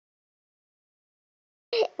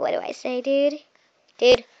What do I say, dude?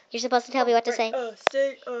 Dude, you're supposed to tell me what to say.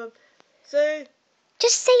 Say.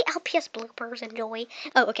 Just say LPS bloopers enjoy.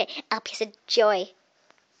 Oh, okay. LPS enjoy.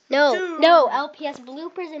 No, Dude. no. LPS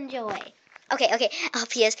bloopers enjoy. Okay.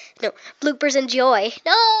 LPS, no. Bloopers enjoy.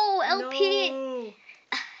 No, LP. No.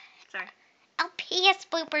 Sorry. LPS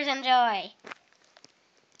bloopers enjoy.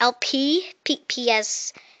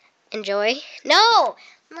 PS enjoy. No.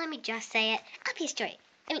 Let me just say it. LPS joy.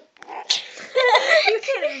 I mean. You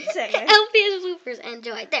can't even say it. LPS bloopers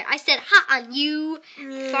enjoy. There, I said hot on you.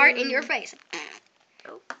 Fart in your face.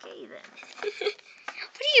 Okay then. What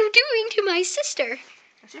are you doing to my sister?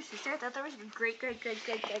 That's your sister? I thought that was great.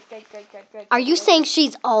 Are you saying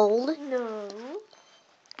she's old? No.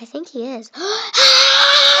 I think he is.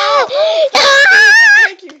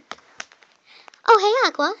 Thank you. Oh, hey,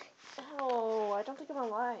 Aqua. Oh, I don't think I'm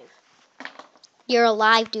alive. You're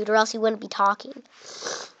alive, dude, or else you wouldn't be talking.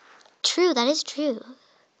 True, that is true.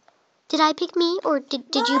 Did I pick me, or did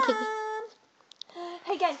you pick me?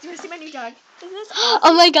 Hey guys, do you want to see my new dog? Isn't this awesome?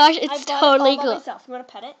 Oh my gosh, it's I bought totally it all cool. by myself. You want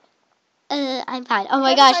to pet it? I'm fine. Oh my I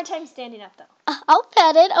have a gosh. hard time standing up though. I'll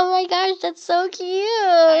pet it. Oh my gosh, that's so cute.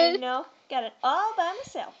 I know. Got it all by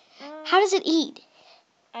myself. How does it eat?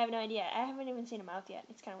 I have no idea. I haven't even seen a mouth yet.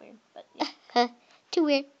 It's kind of weird, but yeah. Too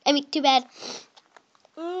weird. I mean, too bad.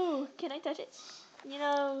 Ooh, can I touch it? You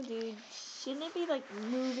know, dude, shouldn't it be like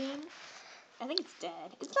moving? I think it's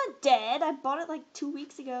dead. It's not dead. I bought it like 2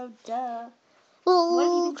 weeks ago. Duh. Well, What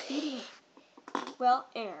have you been feeding it? Well,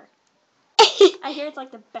 air. I hear it's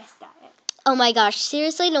like the best diet. Oh my gosh,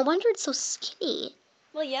 seriously? No wonder it's so skinny.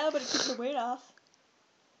 Well, yeah, but it keeps the weight off.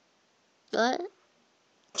 What?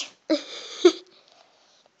 This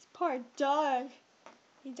poor dog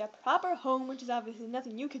needs a proper home, which is obviously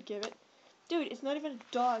nothing you could give it. Dude, it's not even a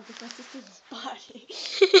dog. It's my sister's body.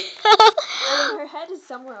 I mean, her head is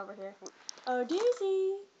somewhere over here. Oh,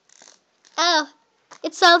 Daisy. Oh,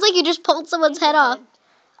 it sounds like you just pulled someone's head off.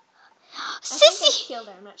 I think I Sissy! killed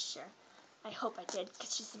her. I'm not sure. I hope I did,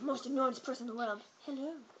 because she's the most annoying person in the world.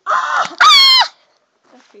 Hello. Ah! Ah!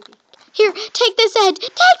 That's creepy. Here, take this head.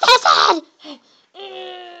 Take this head!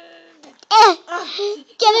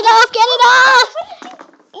 Get it off! Get it off!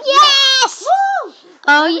 Yes! Woo!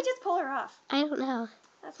 Oh, Why did we just pull her off? I don't know.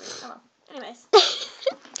 That's weird. Oh, well. Anyways.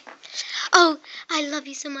 Oh, I love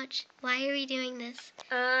you so much. Why are we doing this?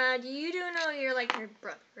 You do know you're like her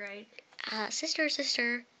brother, right? Sister.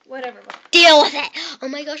 Whatever. Deal with it! Oh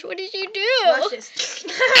my gosh, what did you do? Watch this.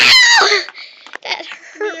 Ow! That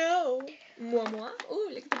hurt. Meow. Moi. Ooh,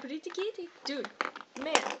 look at the pretty kitty. Dude.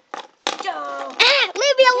 Man. Oh.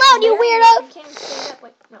 Leave me alone, you weirdo! You can't stand up.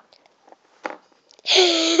 Wait, no.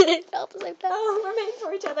 It felt as I felt. Oh, we're made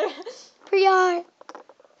for each other. We are.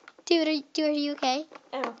 Dude, are you okay?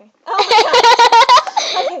 I'm okay. Oh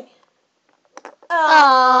my god. Okay.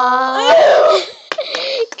 Aww.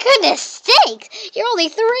 Goodness sakes! You're only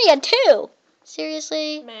 3 and 2.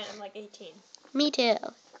 Seriously? Man, I'm like 18. Me too.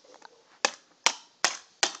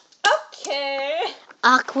 Okay.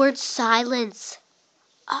 Awkward silence.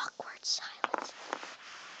 Awkward silence.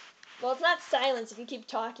 Well, it's not silence if you keep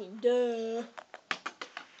talking. Duh.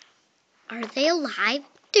 Are they alive?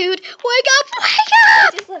 Dude, wake up! I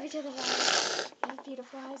just love each other. You have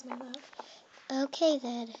beautiful eyes, my love. Okay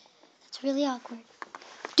then. That's really awkward.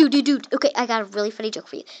 Dude. Okay, I got a really funny joke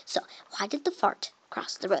for you. So, why did the fart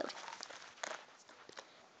cross the road?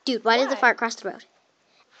 Dude, why did the fart cross the road?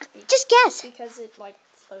 Just guess. Because it, like,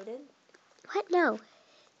 floated? What? No.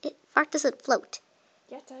 Fart doesn't float.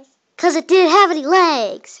 Yeah, it does. Because it didn't have any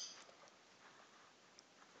legs.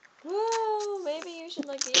 Whoa, maybe you should,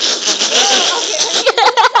 like, eat.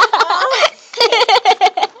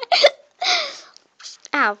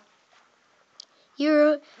 Ow.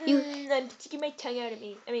 I'm sticking my tongue out at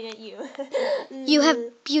me. I mean, at you. You have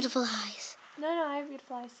beautiful eyes. No, I have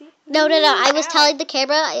beautiful eyes. See? No. I was telling the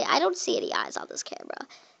camera, I don't see any eyes on this camera.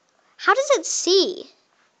 How does it see?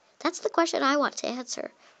 That's the question I want to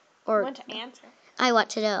answer. Or I want to answer. I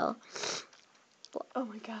want to know. Oh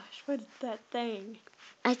my gosh, what is that thing?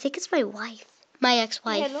 I think it's my wife. My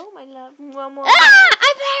ex-wife. Hello, my love. Ah!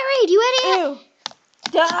 I'm married, you idiot! Ew.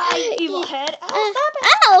 Die, evil head. Ow, stop it.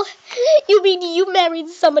 Ow! You mean you married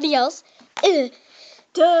somebody else?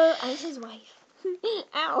 Duh, I'm his wife.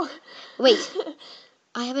 Ow. Wait,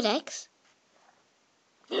 I have an ex?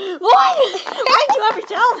 What? Why'd you ever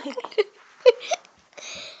tell me?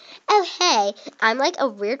 Oh, hey, I'm like a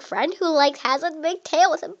weird friend who like has a big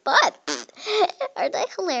tail with a butt. Aren't they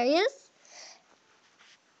hilarious?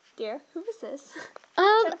 Dear, who is this?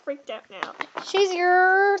 I'm kind of freaked out now. She's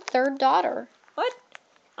your third daughter. What?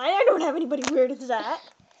 I don't have anybody weird as that.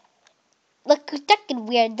 Look who's ducking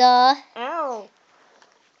weird, though. Ow.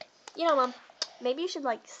 You know, Mom, maybe you should,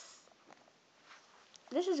 like...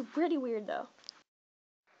 This is pretty weird, though.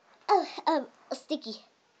 Oh, Sticky.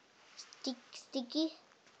 Sticky?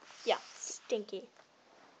 Yeah, stinky.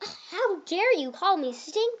 How dare you call me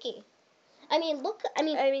stinky? I mean,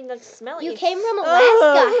 like, smell it. you came from Alaska.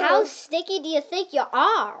 Oh. How sticky do you think you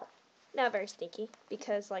are? Not very stinky,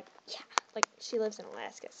 because, like, she lives in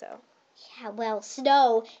Alaska, so. Yeah, well,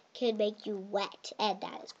 snow can make you wet, and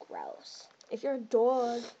that is gross. If you're a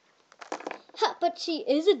dog. Ha, but she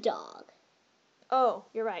is a dog. Oh,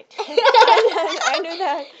 you're right. I knew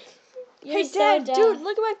that. You're Hey, so Dad, dumb. dude,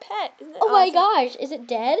 look at my pet. Isn't it Oh my awesome? gosh, is it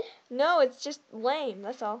dead? No, it's just lame,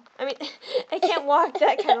 that's all. I mean, I can't walk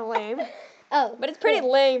that kind of lame. Oh, But it's pretty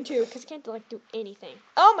cool. lame, too, because it can't, like, do anything.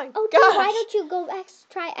 Oh, my Oh, gosh. dude, why don't you go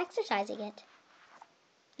try exercising it?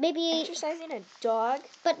 Maybe, Exercising a dog?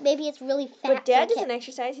 but maybe it's really fat. But Dad for a doesn't kid.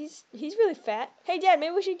 exercise. He's really fat. Hey, Dad,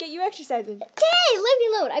 maybe we should get you exercising. Hey, leave me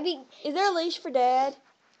alone. I mean, Is there a leash for Dad?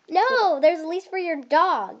 no, there's a leash for your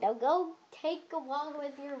dog. Now go take a walk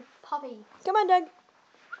with your puppy. Come on, Doug.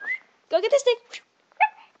 Go get this stick.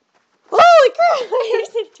 Holy crap! I never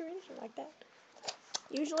seen it do anything like that.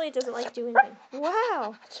 Usually it doesn't like do anything.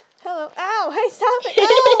 Wow. Hello. Ow. Hey, stop it.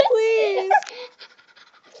 Ow, please.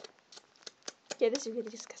 Yeah, this is really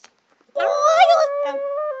disgusting. Ow.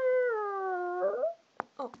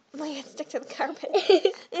 Oh, my head stuck to the carpet.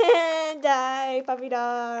 And die, puppy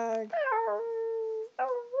dog.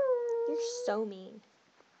 You're so mean.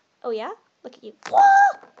 Oh, yeah? Look at you.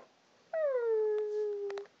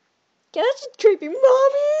 Yeah, that's just creepy. Mommy!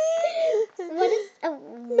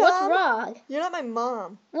 What's Mom? wrong? You're not my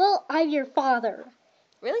mom. Well, I'm your father.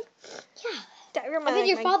 Really? Yeah. You're I've been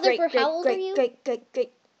your father for how old are you? Great.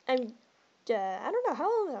 I'm, I don't know.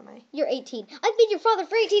 How old am I? You're 18. I've been your father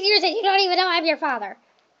for 18 years and you don't even know I'm your father.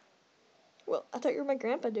 Well, I thought you were my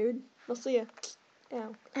grandpa, dude. We'll see ya. Yeah.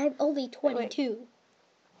 I'm only 22.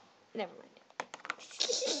 Never mind.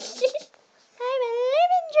 I'm a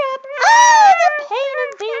lemon drop. Oh, the pain of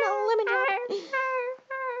being a lemon drop.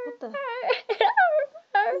 What the?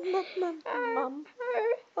 Mom.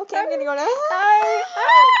 Okay, I'm gonna go now.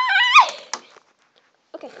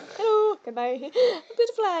 Okay. Hello. Goodbye. Look at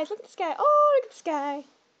the flies. Look at the sky. Oh, look at the sky.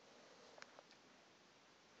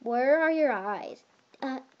 Where are your eyes?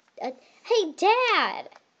 Hey, Dad!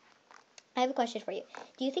 I have a question for you.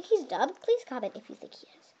 Do you think he's dumb? Please comment if you think he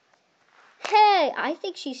is. Hey, I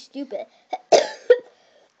think she's stupid.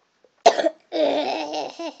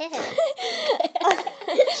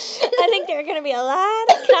 I think there are going to be a lot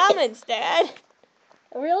of comments, Dad.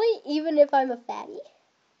 Really? Even if I'm a fatty?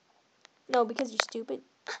 No, because you're stupid.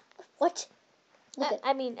 What? Look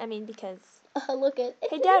I mean because... Look at...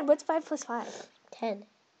 Hey, Dad, what's 5 plus 5? 10.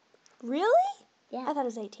 Really? Yeah. I thought it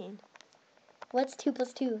was 18. What's 2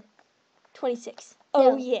 plus 2? 26.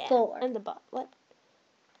 No, Oh, yeah. 4. And the butt. What?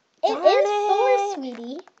 It is 4,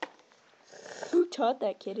 sweetie. Who taught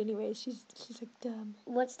that kid anyway? She's like dumb.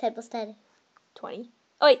 What's 10 plus 10? 20.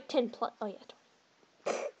 Oh, wait, 10 plus... Oh, yeah,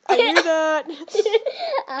 20. I knew that.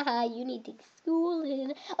 You need to school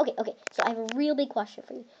in. Okay, so I have a real big question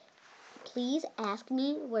for you. Please ask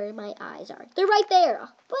me where my eyes are. They're right there.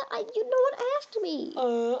 But you no one asked me.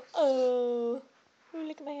 Oh,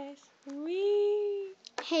 look at my eyes. Wee.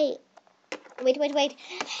 Hey, wait. Hey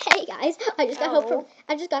guys, I just got home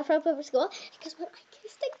from school because when I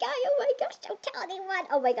kissed a guy, oh my gosh, don't tell anyone.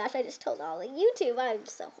 Oh my gosh, I just told all of YouTube. I'm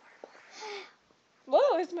so horrible.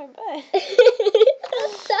 Whoa, it's my butt.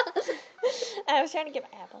 I was trying to get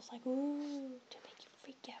my apples like, ooh, to make you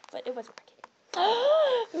freak out, but it wasn't working.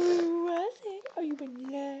 Who was it? Are you in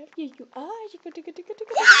love? Yeah, you are.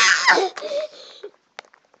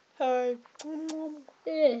 Hi.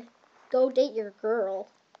 Go date your girl.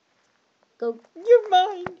 Go. You're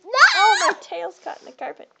mine. No! Oh, my tail's caught in the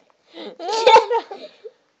carpet. Oh, no.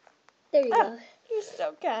 There you go. You're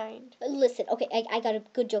so kind. Listen, okay, I got a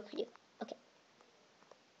good joke for you.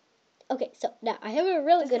 Okay, so now I have a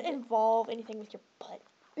really good... Does it involve anything with your butt?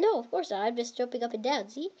 No, of course not. I'm just jumping up and down,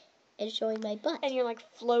 see? And showing my butt. And you're like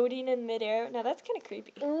floating in midair. Now that's kind of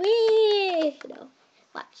creepy. Wee! No.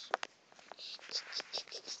 Watch.